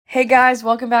Hey guys,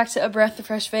 welcome back to A Breath of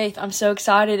Fresh Faith. I'm so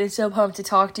excited and so pumped to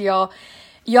talk to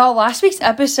y'all. Last week's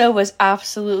episode was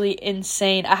absolutely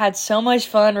insane. I had so much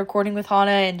fun recording with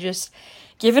Hannah and just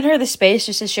giving her the space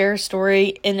just to share her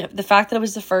story. And the fact that it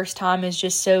was the first time is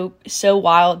just so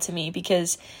wild to me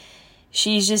because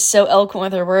she's just so eloquent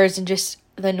with her words and just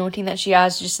the anointing that she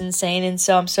has is just insane. And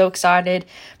so I'm so excited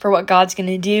for what God's going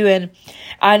to do. And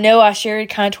I know I shared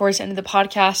kind of towards the end of the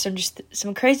podcast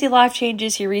some crazy life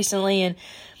changes here recently and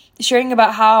sharing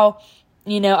about how,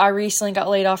 I recently got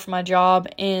laid off from my job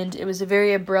and it was a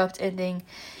very abrupt ending.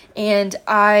 And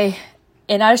I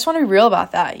just want to be real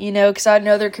about that, because I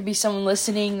know there could be someone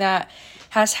listening that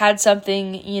has had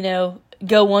something,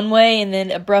 go one way and then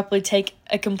abruptly take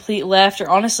a complete left or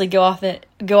honestly go off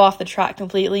the track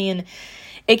completely. And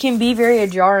it can be very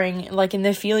jarring, and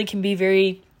the feeling can be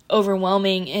very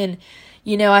overwhelming. And,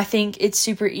 I think it's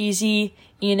super easy,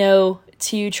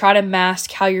 to try to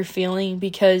mask how you're feeling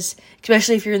because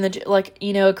especially if you're in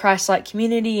the, a Christ-like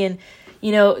community and,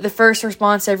 the first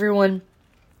response everyone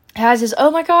has is,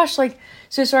 oh my gosh,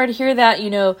 so sorry to hear that,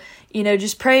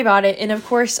 just pray about it. And of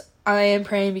course I am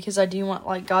praying because I do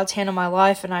want God's hand on my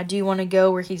life and I do want to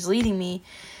go where he's leading me.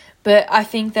 But I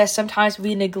think that sometimes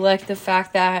we neglect the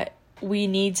fact that we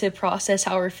need to process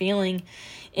how we're feeling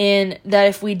and that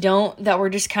if we don't, that we're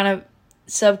just kind of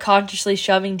subconsciously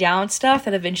shoving down stuff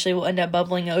that eventually will end up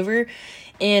bubbling over.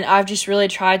 And I've just really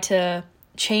tried to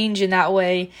change in that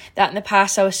way, that in the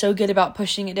past I was so good about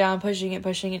pushing it down,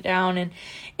 and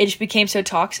it just became so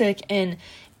toxic and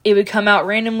it would come out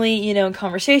randomly, in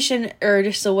conversation or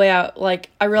just the way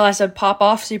I realized I'd pop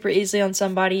off super easily on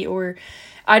somebody, or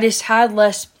I just had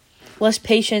less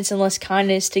patience and less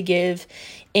kindness to give.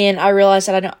 And I realized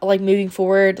that I don't moving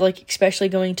forward, especially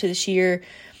going to this year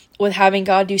with having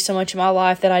God do so much in my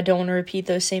life, that I don't want to repeat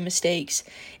those same mistakes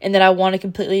and that I want to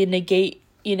completely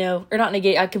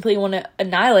I completely want to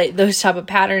annihilate those type of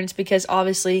patterns because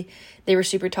obviously they were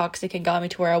super toxic and got me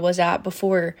to where I was at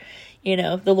before,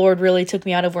 the Lord really took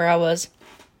me out of where I was.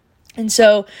 And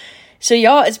so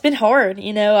y'all, it's been hard.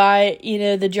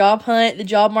 The job hunt, the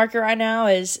job market right now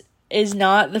is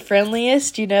not the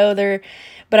friendliest,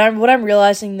 but what I'm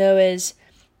realizing though is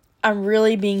I'm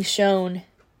really being shown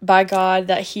by God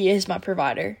that he is my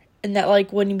provider. And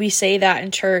that when we say that in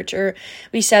church or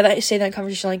we say that in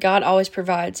conversation, God always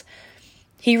provides.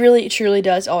 He really truly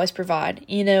does always provide,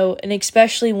 and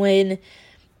especially when,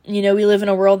 we live in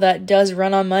a world that does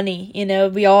run on money,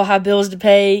 we all have bills to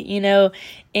pay,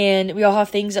 and we all have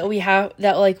things that we have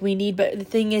that we need. But the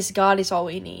thing is, God is all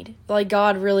we need.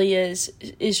 God really is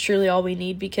truly all we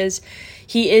need because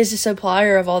he is the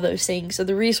supplier of all those things. So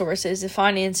the resources, the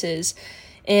finances,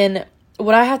 and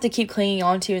what I have to keep clinging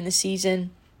on to in the season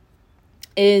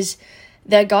is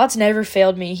that God's never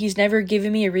failed me. He's never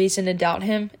given me a reason to doubt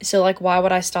him. So why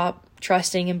would I stop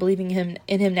trusting and believing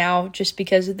in him now just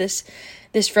because of this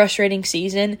frustrating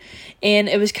season? And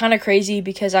it was kind of crazy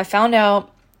because I found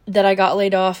out that I got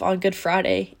laid off on Good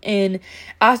Friday. And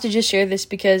I have to just share this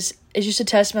because it's just a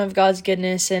testament of God's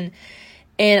goodness. And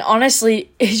honestly,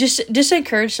 it's just to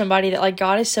encourage somebody that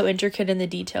God is so intricate in the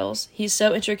details. He's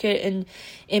so intricate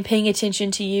in paying attention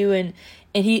to you and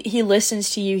he listens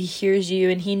to you, he hears you,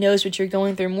 and he knows what you're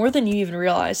going through more than you even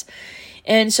realize.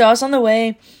 And so I was on the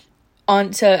way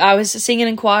I was singing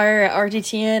in choir at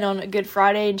RTTN on a Good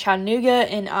Friday in Chattanooga,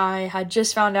 and I had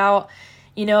just found out,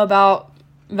 about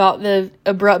the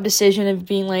abrupt decision of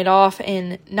being laid off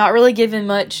and not really given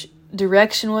much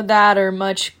direction with that or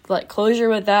much closure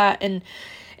with that. And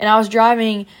I was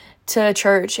driving to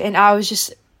church and I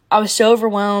was so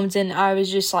overwhelmed and I was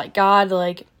just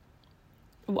God,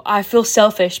 I feel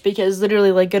selfish because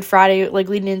literally Good Friday,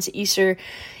 leading into Easter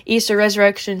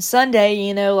Resurrection Sunday,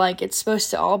 it's supposed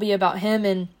to all be about him.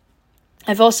 And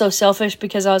I felt so selfish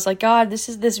because I was God,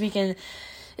 this weekend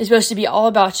is supposed to be all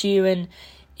about you. And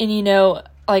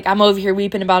I'm over here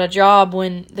weeping about a job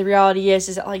when the reality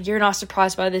is that you're not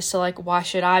surprised by this. So why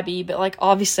should I be? But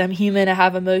obviously I'm human. I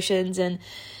have emotions and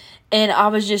I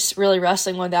was just really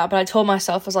wrestling with that. But I told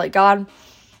myself, I was God,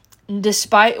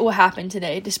 despite what happened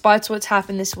today, despite what's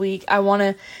happened this week, I want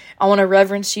to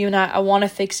reverence you and I want to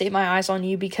fixate my eyes on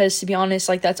you because to be honest,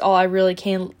 that's all I really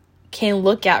can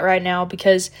look at right now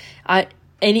because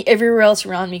everywhere else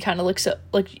around me kind of looks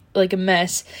like a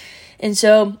mess. And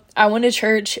so I went to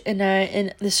church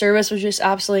and the service was just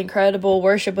absolutely incredible.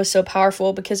 Worship was so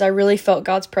powerful because I really felt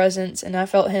God's presence and I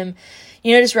felt him,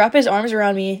 just wrap his arms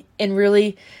around me and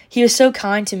really, he was so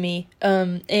kind to me.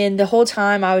 And the whole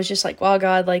time I was just wow,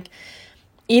 God,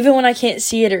 even when I can't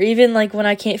see it or even when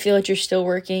I can't feel it, you're still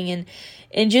working.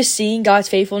 and just seeing God's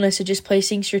faithfulness of just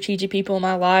placing strategic people in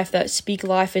my life that speak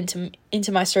life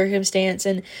into my circumstance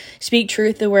and speak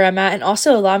truth to where I'm at, and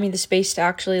also allow me the space to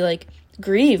actually like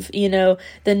grieve, the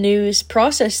news,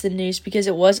 process the news, because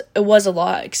it was a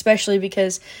lot, especially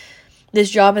because this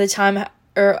job at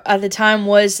the time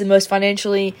was the most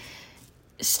financially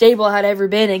stable I had ever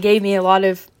been. It gave me a lot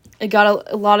of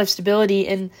stability,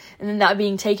 and then that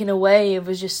being taken away, it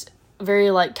was just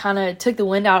very like kind of took the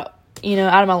wind out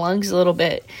of my lungs a little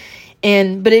bit.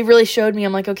 But it really showed me,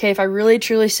 I'm like, okay, if I really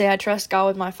truly say I trust God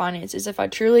with my finances, if I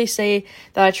truly say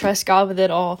that I trust God with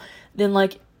it all, then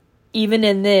like even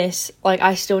in this, like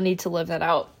I still need to live that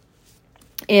out.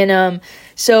 And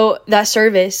so that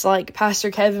service, like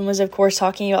Pastor Kevin was of course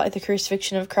talking about like the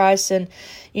crucifixion of Christ, and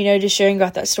just sharing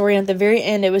about that story. And at the very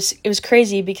end, it was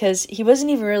crazy because he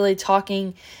wasn't even really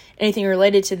talking anything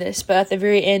related to this, but at the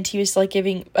very end he was like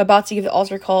about to give the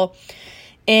altar call,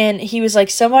 and he was like,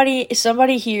 somebody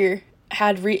here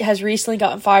has recently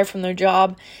gotten fired from their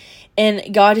job,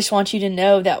 and God just wants you to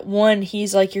know that, one,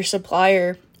 he's like your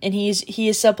supplier, and he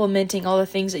is supplementing all the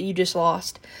things that you just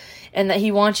lost, and that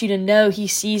he wants you to know he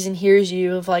sees and hears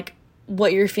you of like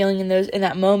what you're feeling in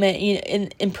that moment,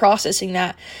 in processing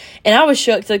that. And I was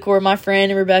shook to the core. My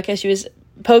friend Rebecca, she was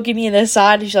poking me in the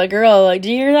side, and she's like, girl, like,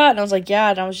 do you hear that? And I was like, yeah.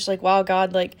 And I was just like, wow,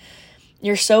 God, like,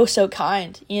 you're so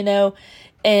kind,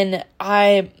 and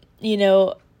I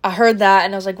heard that,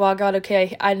 and I was like, wow, God,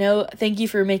 okay, I know, thank you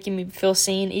for making me feel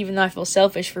seen, even though I feel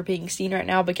selfish for being seen right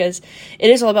now, because it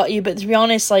is all about you. But to be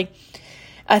honest, like,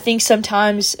 I think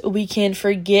sometimes we can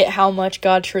forget how much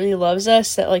God truly loves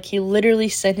us, that like he literally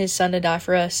sent his son to die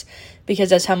for us, because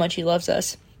that's how much he loves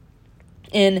us.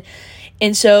 And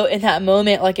so in that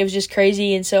moment, like, it was just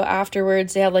crazy. And so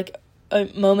afterwards they had like a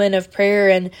moment of prayer,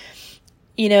 and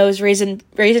it was raising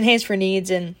hands for needs.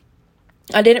 And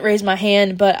I didn't raise my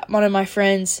hand, but one of my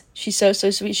friends, she's so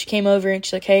sweet, she came over and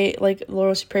she's like, hey, like, Lord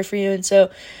wants to pray for you. And so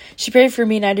she prayed for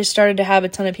me, and I just started to have a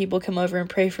ton of people come over and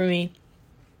pray for me.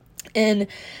 And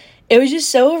it was just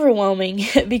so overwhelming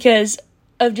because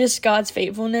of just God's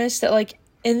faithfulness, that like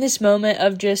in this moment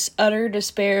of just utter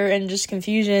despair and just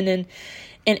confusion and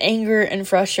anger and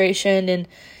frustration, and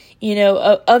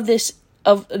of this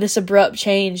abrupt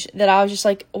change, that I was just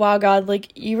like, wow, God,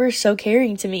 like, you were so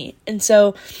caring to me. And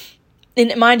so,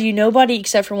 and mind you, nobody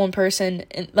except for one person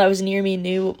that was near me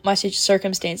knew my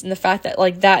circumstance, and the fact that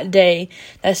like that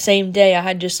same day I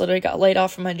had just literally got laid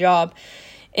off from my job.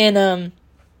 And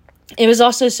it was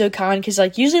also so kind, because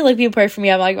like usually like people pray for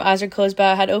me, I'm like, my eyes are closed, but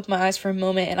I had opened my eyes for a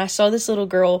moment, and I saw this little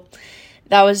girl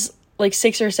that was like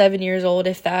 6 or 7 years old,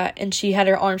 if that, and she had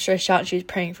her arms stretched out and she was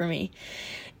praying for me.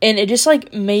 And it just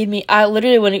like made me, I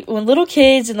literally, when little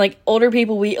kids and like older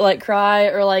people, we like cry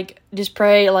or like just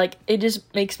pray, like it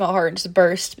just makes my heart just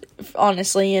burst,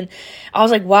 honestly. And I was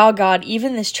like, wow, God,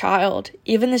 even this child,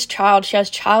 she has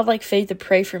childlike faith to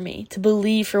pray for me, to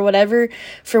believe for whatever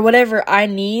I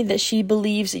need, that she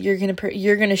believes that you're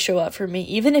going to show up for me,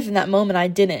 even if in that moment I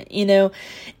didn't, and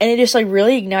it just like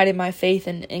really ignited my faith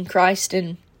in Christ.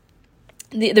 And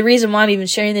the reason why I'm even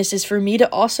sharing this is for me to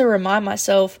also remind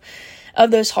myself of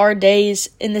those hard days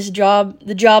in the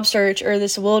job search, or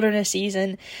this wilderness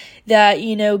season, that,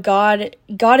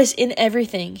 God is in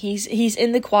everything. He's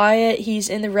in the quiet, he's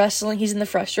in the wrestling, he's in the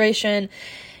frustration,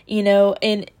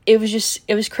 and it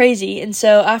was crazy. And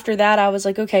so after that, I was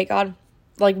like, okay, God,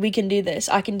 like, we can do this.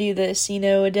 I can do this.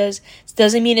 It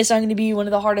doesn't mean it's not going to be one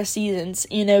of the hardest seasons,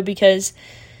 because,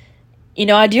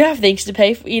 I do have things to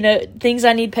pay for, things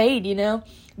I need paid,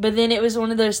 but then it was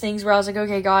one of those things where I was like,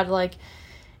 okay, God, like,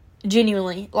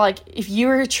 genuinely, like, if you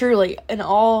are truly in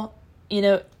all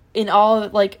in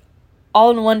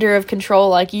wonder of control,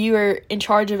 like, you are in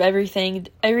charge of everything,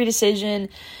 every decision,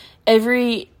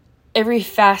 every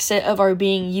facet of our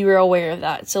being, you are aware of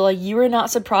that. So, like, you are not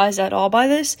surprised at all by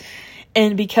this.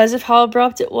 And because of how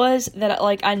abrupt it was, that,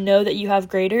 like, I know that you have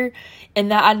greater, and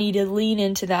that I need to lean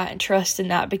into that and trust in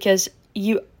that, because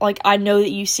I know that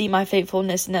you see my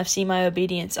faithfulness and have seen my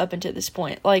obedience up until this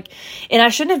point. Like, and I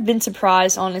shouldn't have been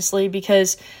surprised, honestly,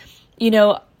 because,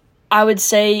 I would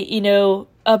say,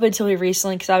 up until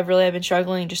recently, because I've been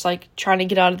struggling, just like trying to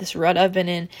get out of this rut I've been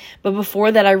in. But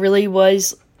before that, I really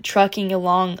was trucking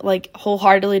along, like,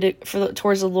 wholeheartedly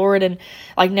towards the Lord, and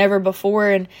like never before.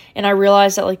 And I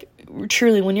realized that, like,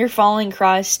 truly, when you're following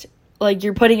Christ, like,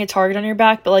 you're putting a target on your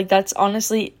back, but like, that's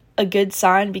honestly a good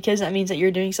sign, because that means that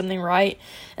you're doing something right,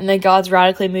 and that God's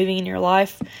radically moving in your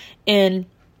life. And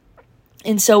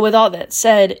so with all that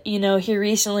said, here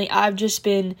recently, I've just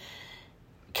been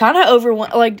kind of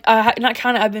overwhelmed,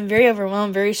 I've been very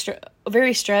overwhelmed,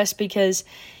 very stressed, because,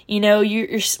 you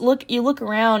look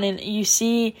around and you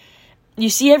see you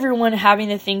see everyone having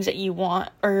the things that you want,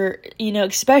 or,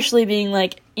 especially being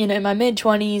like, in my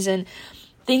mid-20s and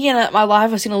thinking that my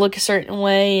life was going to look a certain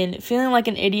way and feeling like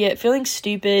an idiot, feeling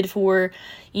stupid for,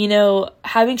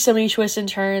 having so many twists and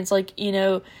turns, like,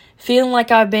 feeling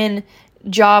like I've been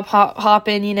job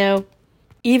hopping,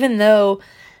 even though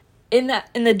in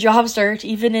the job search,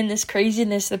 even in this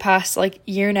craziness the past like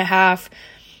year and a half,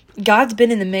 God's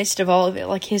been in the midst of all of it.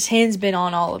 Like, his hand's been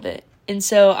on all of it. And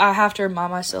so I have to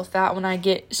remind myself that when I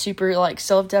get super like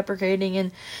self-deprecating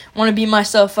and want to beat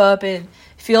myself up and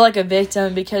feel like a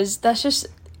victim, because that's just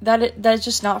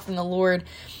not from the Lord.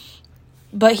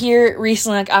 But here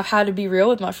recently, like, I've had to be real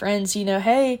with my friends,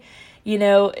 hey,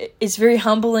 it's very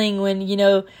humbling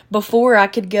when, before I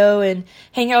could go and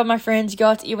hang out with my friends, go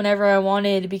out to eat whenever I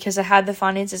wanted because I had the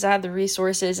finances, I had the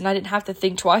resources, and I didn't have to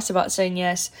think twice about saying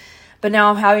yes. But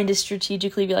now I'm having to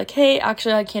strategically be like, hey,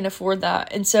 actually, I can't afford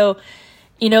that. And so,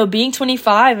 being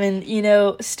 25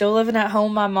 and, still living at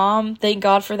home, my mom, thank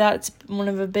God for that. It's one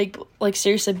of the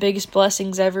biggest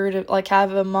blessings ever to, like,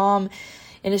 have a mom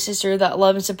and a sister that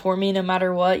love and support me no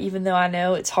matter what, even though I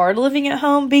know it's hard living at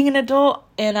home, being an adult.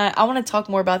 And I want to talk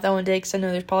more about that one day, because I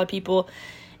know there's probably people,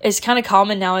 it's kind of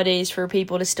common nowadays for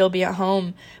people to still be at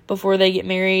home before they get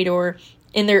married or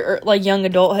in their like young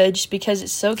adulthood, just because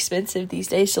it's so expensive these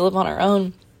days to live on our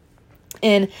own.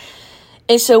 And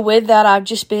so with that, I've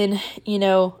just been,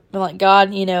 like,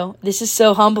 God, this is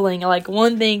so humbling. Like,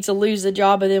 one thing to lose the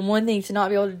job, but then one thing to not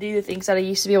be able to do the things that I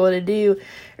used to be able to do,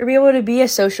 or be able to be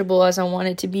as sociable as I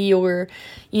wanted to be. Or,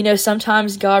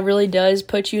 sometimes God really does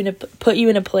put you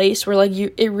in a place where, like,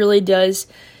 it really does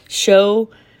show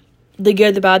the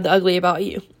good, the bad, the ugly about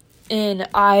you. And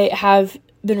I have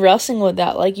been wrestling with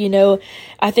that. Like,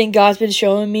 I think God's been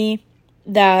showing me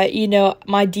that,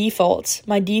 my defaults,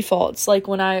 like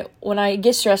when I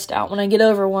get stressed out, when I get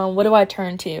overwhelmed, what do I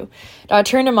turn to? Do I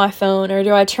turn to my phone, or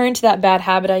do I turn to that bad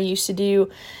habit I used to do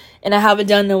and I haven't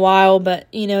done in a while, but,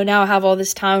 now I have all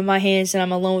this time in my hands and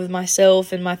I'm alone with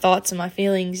myself and my thoughts and my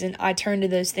feelings, and I turn to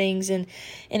those things and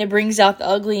it brings out the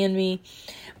ugly in me.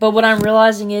 But what I'm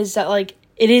realizing is that, like,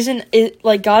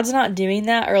 like, God's not doing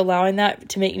that or allowing that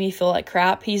to make me feel like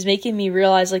crap. He's making me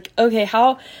realize, like, okay,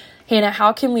 Hannah,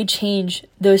 how can we change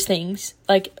those things?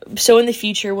 Like, so in the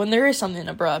future, when there is something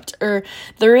abrupt or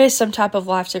there is some type of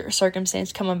life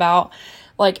circumstance come about,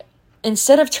 like,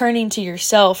 instead of turning to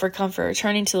yourself for comfort, or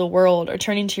turning to the world, or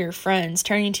turning to your friends,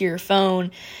 turning to your phone,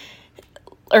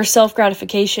 or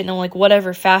self-gratification and, like,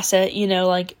 whatever facet,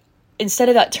 like, instead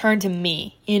of that, turn to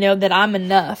me, that I'm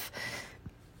enough.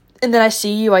 And then I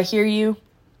see you, I hear you.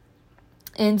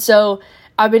 And so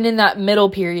I've been in that middle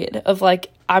period of,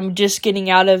 like, I'm just getting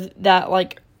out of that,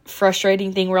 like,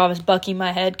 frustrating thing where I was bucking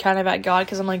my head kind of at God,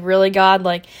 because I'm like, really, God,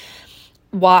 like,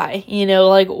 why?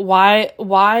 Like,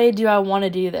 why do I want to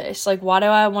do this? Like, why do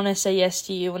I want to say yes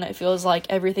to you when it feels like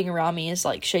everything around me is,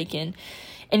 like, shaking?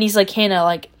 And he's like, Hannah,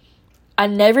 like, I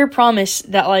never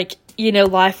promised that, like,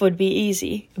 life would be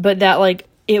easy, but that, like,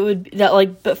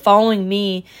 but following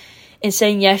me and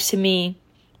saying yes to me,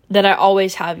 that I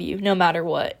always have you no matter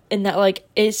what. And that, like,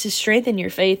 it's to strengthen your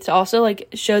faith, to also, like,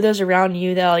 show those around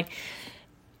you that, like,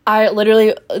 I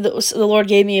literally, the Lord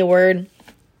gave me a word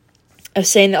of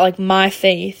saying that, like, my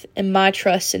faith and my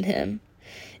trust in him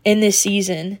in this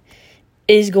season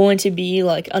is going to be,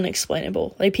 like,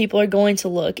 unexplainable. Like, people are going to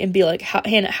look and be like,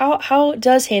 Hannah, how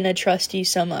does Hannah trust you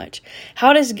so much?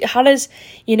 How does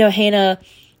Hannah,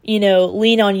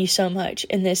 lean on you so much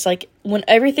in this, like, when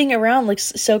everything around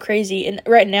looks so crazy. And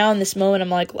right now in this moment, I'm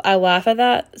like, I laugh at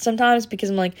that sometimes, because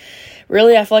I'm like,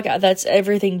 really, I feel like that's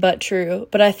everything but true.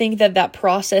 But I think that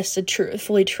process to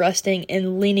fully trusting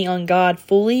and leaning on God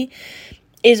fully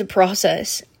is a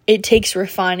process. It takes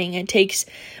refining. It takes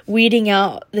weeding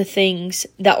out the things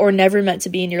that were never meant to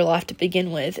be in your life to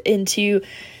begin with, and to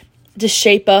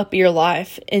shape up your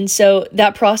life. And so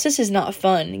that process is not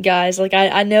fun, guys. Like,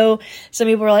 I know some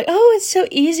people are like, oh, it's so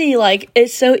easy. Like,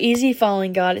 it's so easy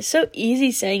following God. It's so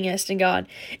easy saying yes to God.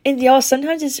 And y'all,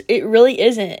 sometimes it really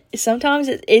isn't. Sometimes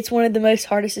it's one of the most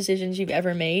hardest decisions you've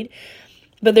ever made.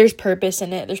 But there's purpose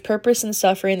in it. There's purpose in the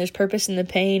suffering. There's purpose in the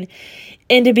pain.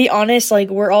 And to be honest, like,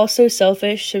 we're all so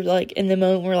selfish. Like, in the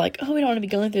moment, we're like, oh, we don't want to be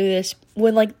going through this.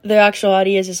 When, like, the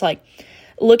actuality is like,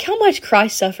 look how much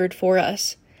Christ suffered for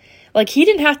us. Like, he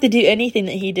didn't have to do anything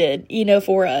that he did,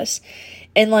 for us.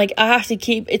 And, like, I have to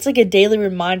it's like a daily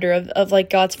reminder of like,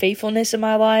 God's faithfulness in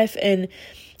my life. And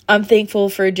I'm thankful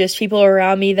for just people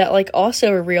around me that, like,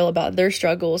 also are real about their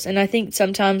struggles. And I think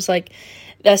sometimes, like,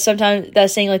 that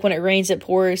saying, like, when it rains, it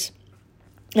pours.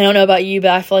 I don't know about you, but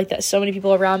I feel like that so many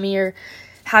people around me are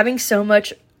having so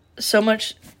much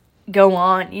go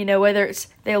on, whether it's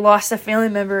they lost a family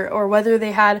member or whether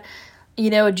they had,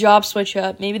 a job switch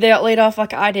up. Maybe they got laid off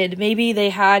like I did. Maybe they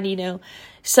had,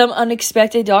 some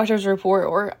unexpected doctor's report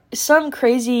or some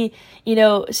crazy,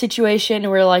 situation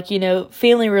where like,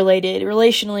 family related,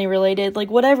 relationally related,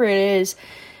 like whatever it is,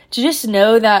 to just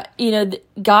know that,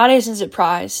 God isn't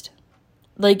surprised.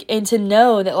 Like, and to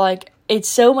know that like, it's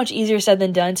so much easier said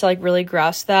than done to like really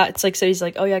grasp that. It's like, so he's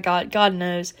like, oh yeah, God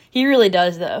knows. He really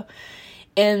does though.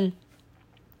 And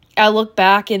I look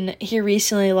back and here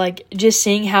recently, like just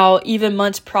seeing how even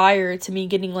months prior to me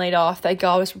getting laid off, that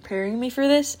God was preparing me for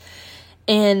this.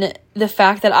 And the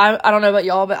fact that I don't know about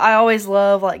y'all, but I always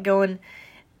love like going,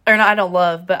 or not, I don't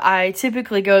love, but I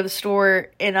typically go to the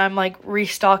store and I'm like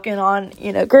restocking on,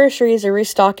 groceries or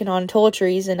restocking on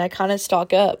toiletries, and I kind of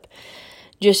stock up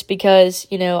just because,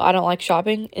 I don't like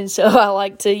shopping. And so I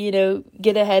like to,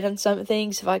 get ahead on some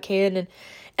things if I can.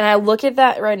 And I look at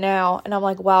that right now and I'm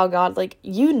like, wow, God, like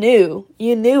you knew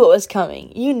what was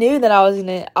coming. You knew that I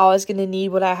was going to need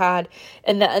what I had.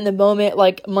 And that in the moment,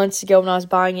 like months ago when I was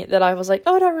buying it, that I was like,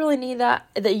 oh, do I really need that?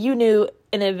 That you knew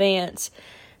in advance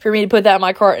for me to put that in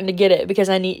my cart and to get it because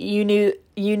you knew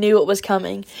it was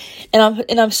coming. And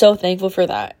I'm so thankful for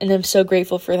that. And I'm so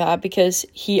grateful for that because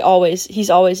he's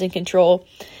always in control.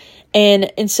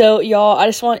 And so, y'all,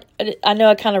 I know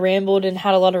I kind of rambled and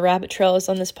had a lot of rabbit trails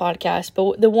on this podcast,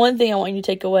 but the one thing I want you to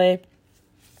take away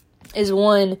is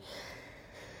one,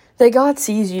 that God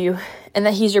sees you and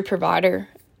that he's your provider,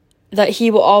 that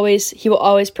he will always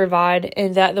provide.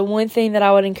 And that the one thing that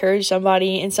I would encourage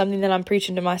somebody, and something that I'm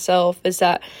preaching to myself, is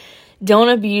that don't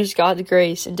abuse God's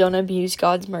grace and don't abuse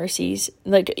God's mercies.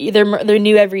 Like they're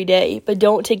new every day, but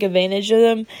don't take advantage of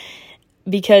them.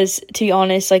 Because to be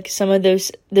honest, like some of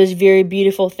those very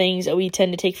beautiful things that we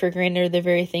tend to take for granted are the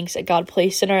very things that God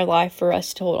placed in our life for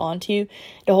us to hold on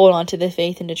to the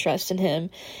faith and to trust in him.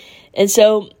 And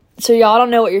so y'all, don't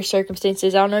know what your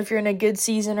circumstances. I don't know if you're in a good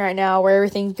season right now where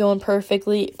everything's going perfect,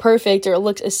 or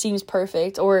it seems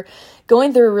perfect, or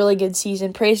going through a really good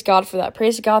season. Praise God for that.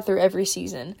 Praise God through every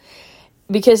season.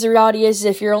 Because the reality is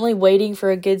if you're only waiting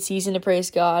for a good season to praise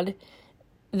God,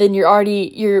 then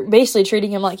you're basically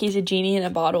treating him like he's a genie in a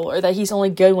bottle, or that he's only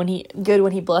good when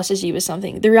he blesses you with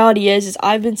something. The reality is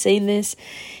I've been saying this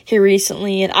here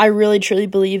recently, and I really truly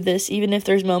believe this, even if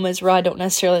there's moments where I don't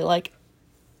necessarily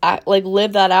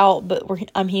live that out, but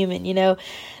I'm human,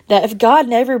 that if God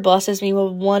never blesses me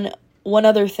with one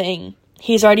other thing,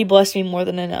 he's already blessed me more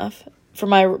than enough for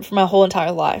my whole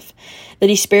entire life. That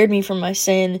he spared me from my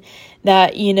sin,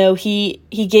 that he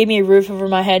gave me a roof over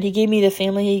my head, he gave me the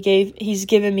family he's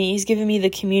given me the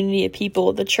community of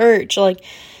people, the church, like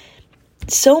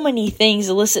so many things.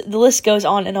 The list goes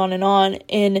on and on and on.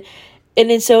 And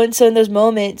so in those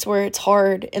moments where it's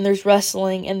hard and there's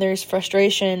wrestling and there's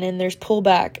frustration and there's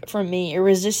pullback from me or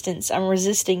resistance, I'm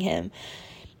resisting him.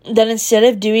 Then instead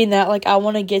of doing that, like I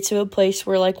want to get to a place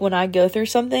where like when I go through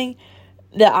something,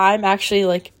 that I'm actually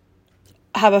like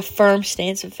have a firm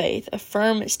stance of faith, a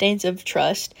firm stance of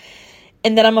trust,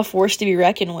 and that I'm a force to be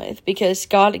reckoned with, because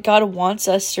God wants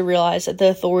us to realize that the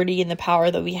authority and the power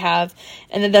that we have,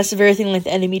 and that's the very thing like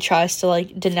the enemy tries to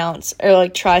like denounce or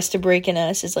like tries to break in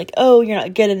us, is like, oh, you're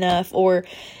not good enough, or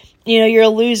you're a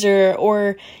loser,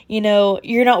 or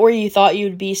you're not where you thought you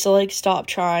would be, so like stop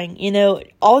trying.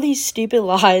 All these stupid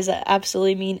lies that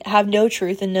absolutely have no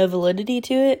truth and no validity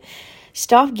to it.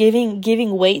 Stop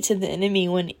giving weight to the enemy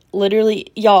when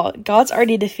literally, y'all, God's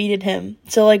already defeated him.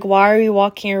 So like, why are we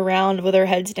walking around with our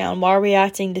heads down? Why are we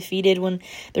acting defeated when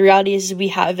the reality is we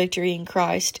have victory in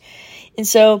Christ? And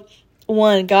so,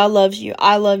 one, God loves you.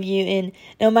 I love you. And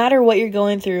no matter what you're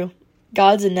going through,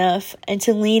 God's enough. And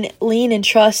to lean and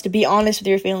trust, to be honest with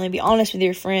your family, be honest with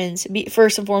your friends.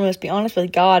 First and foremost, be honest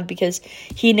with God, because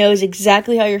he knows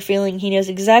exactly how you're feeling. He knows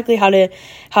exactly how to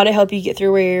help you get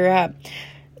through where you're at.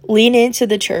 Lean into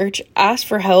the church, ask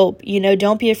for help,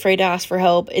 don't be afraid to ask for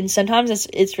help. And sometimes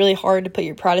it's really hard to put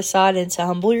your pride aside and to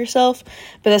humble yourself,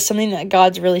 but that's something that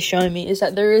God's really showing me, is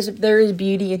that there is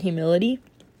beauty in humility.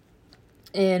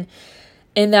 And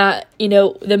that,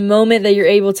 the moment that you're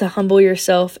able to humble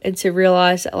yourself and to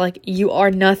realize that like you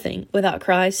are nothing without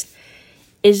Christ,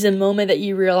 is the moment that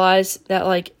you realize that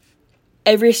like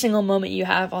every single moment you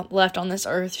have left on this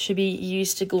earth should be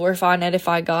used to glorify and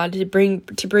edify God, to bring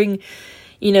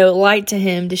light to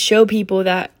him, to show people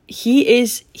that he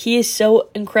is so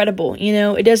incredible.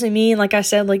 It doesn't mean, like I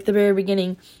said, like the very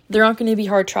beginning, there aren't going to be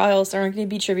hard trials, there aren't going to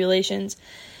be tribulations,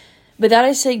 but that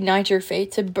is to ignite your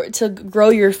faith, to grow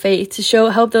your faith,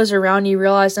 to help those around you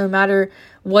realize no matter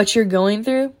what you're going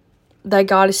through, that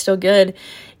God is still good.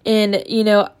 And,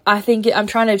 I think I'm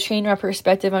trying to change my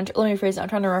perspective. Let me rephrase it. I'm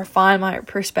trying to refine my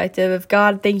perspective of,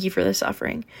 God, thank you for the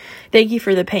suffering. Thank you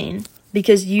for the pain,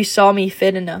 because you saw me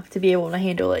fit enough to be able to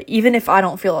handle it, even if I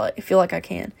don't feel like I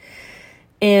can.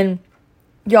 And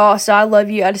y'all, so I love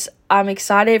you. I'm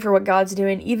excited for what God's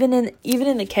doing, even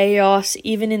in the chaos,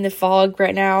 even in the fog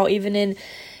right now, even in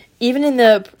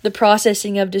the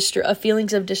processing of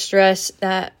feelings of distress,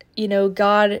 that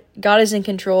God is in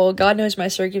control. God knows my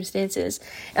circumstances,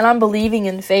 and I'm believing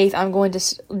in faith. I'm going to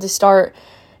start,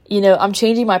 I'm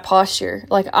changing my posture.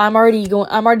 Like, I'm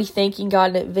already thanking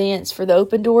God in advance for the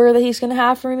open door that He's going to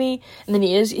have for me, and then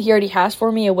He already has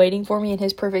for me and waiting for me in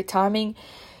His perfect timing.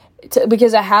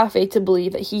 Because I have faith to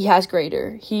believe that He has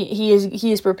greater. He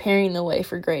is preparing the way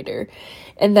for greater,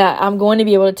 and that I'm going to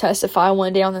be able to testify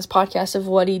one day on this podcast of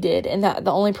what He did, and that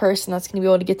the only person that's going to be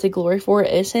able to get the glory for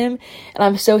it is Him. And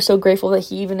I'm so grateful that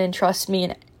He even entrusts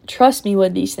me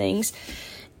with these things.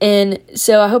 And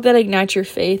so I hope that ignites your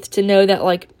faith to know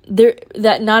that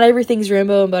that not everything's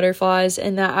rainbow and butterflies,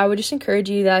 and that I would just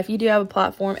encourage you that if you do have a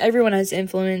platform, everyone has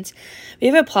influence. If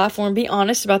you have a platform, be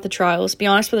honest about the trials, be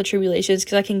honest about the tribulations,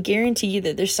 because I can guarantee you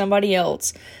that there's somebody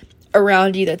else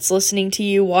around you that's listening to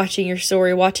you, watching your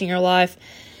story, watching your life.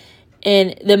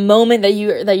 And the moment that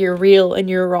you're real and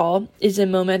you're raw is the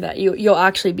moment that you'll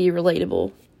actually be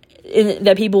relatable. And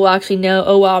that people will actually know,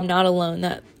 oh, wow, I'm not alone.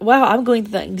 That, wow, I'm going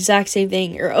through that exact same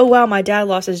thing. Or, oh, wow, my dad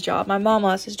lost his job. My mom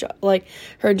lost his job,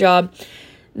 her job.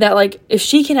 That, if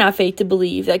she can have faith to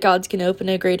believe that God's going to open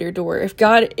a greater door, if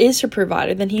God is her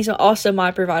provider, then He's also my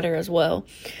provider as well.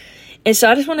 And so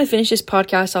I just want to finish this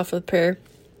podcast off with prayer.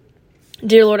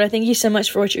 Dear Lord, I thank you so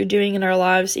much for what you're doing in our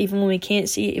lives, even when we can't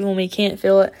see it, even when we can't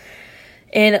feel it.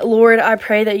 And Lord, I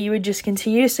pray that you would just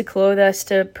continue to clothe us,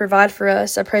 to provide for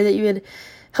us. I pray that you would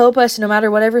help us no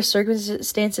matter whatever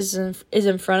circumstances is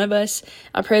in front of us.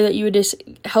 I pray that you would just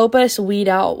help us weed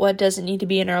out what doesn't need to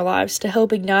be in our lives, to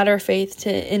help ignite our faith,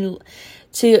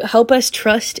 to help us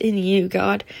trust in you,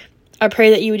 God. I pray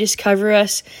that you would just cover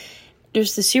us,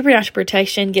 just the supernatural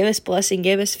protection, give us blessing,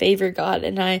 give us favor, God.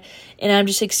 And I'm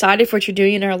just excited for what you're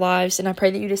doing in our lives. And I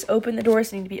pray that you just open the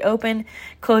doors that need to be open,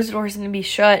 close the doors that need to be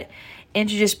shut, and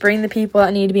to just bring the people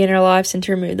that need to be in our lives and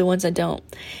to remove the ones that don't.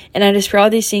 And I just pray all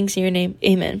these things in your name.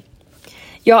 Amen.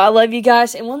 Y'all, I love you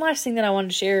guys. And one last thing that I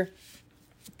wanted to share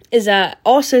is that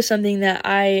also something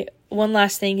that one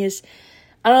last thing is,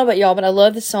 I don't know about y'all, but I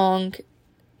love the song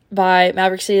by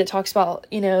Maverick City that talks about,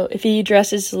 if He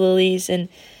dresses the lilies and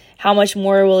how much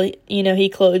more will He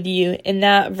clothe you. And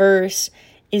that verse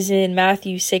is in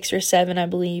Matthew 6 or 7, I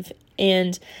believe.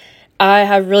 And I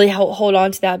have really hold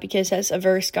on to that because that's a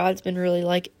verse God's been really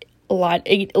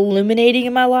illuminating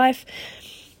in my life.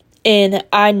 And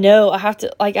I know I have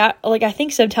to, I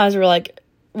think sometimes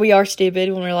we are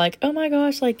stupid when we're like, oh my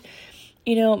gosh, I'm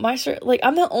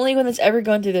the only one that's ever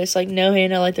gone through this. No,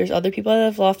 Hannah, there's other people that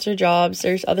have lost their jobs.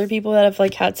 There's other people that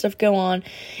have, had stuff go on.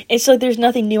 It's there's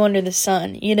nothing new under the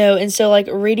sun, And so,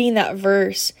 reading that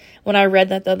verse, when I read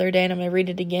that the other day, and I'm going to read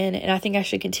it again, and I think I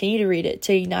should continue to read it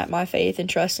to ignite my faith and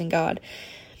trust in God,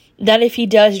 that if He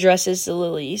does dresses the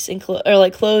lilies and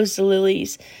clothes the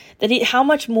lilies, that how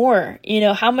much more,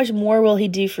 how much more will He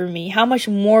do for me? How much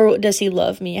more does He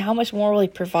love me? How much more will He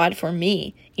provide for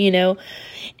me?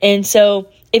 And so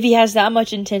if He has that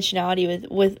much intentionality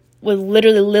with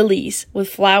literally lilies, with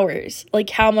flowers,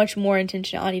 how much more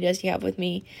intentionality does He have with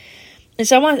me? And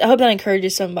so I hope that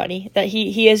encourages somebody that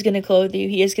he is going to clothe you.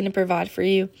 He is going to provide for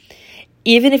you.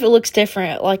 Even if it looks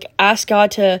different, ask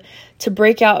God to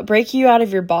break you out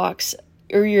of your box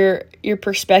or your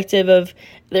perspective of,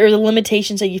 or the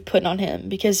limitations that you've put on Him,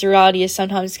 because the reality is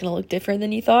sometimes it's going to look different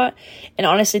than you thought. And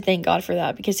honestly, thank God for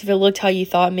that, because if it looked how you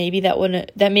thought, maybe that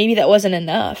wasn't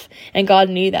enough, and God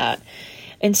knew that.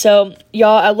 And so,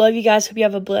 y'all, I love you guys. Hope you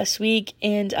have a blessed week,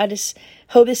 and I just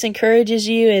hope this encourages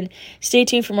you, and stay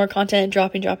tuned for more content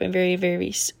dropping very,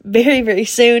 very, very, very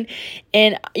soon.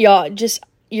 And y'all,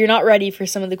 you're not ready for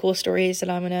some of the cool stories that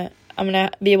I'm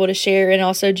gonna be able to share, and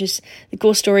also just the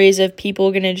cool stories of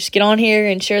people gonna just get on here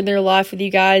and share their life with you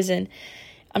guys, and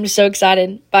I'm just so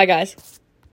excited. Bye, guys.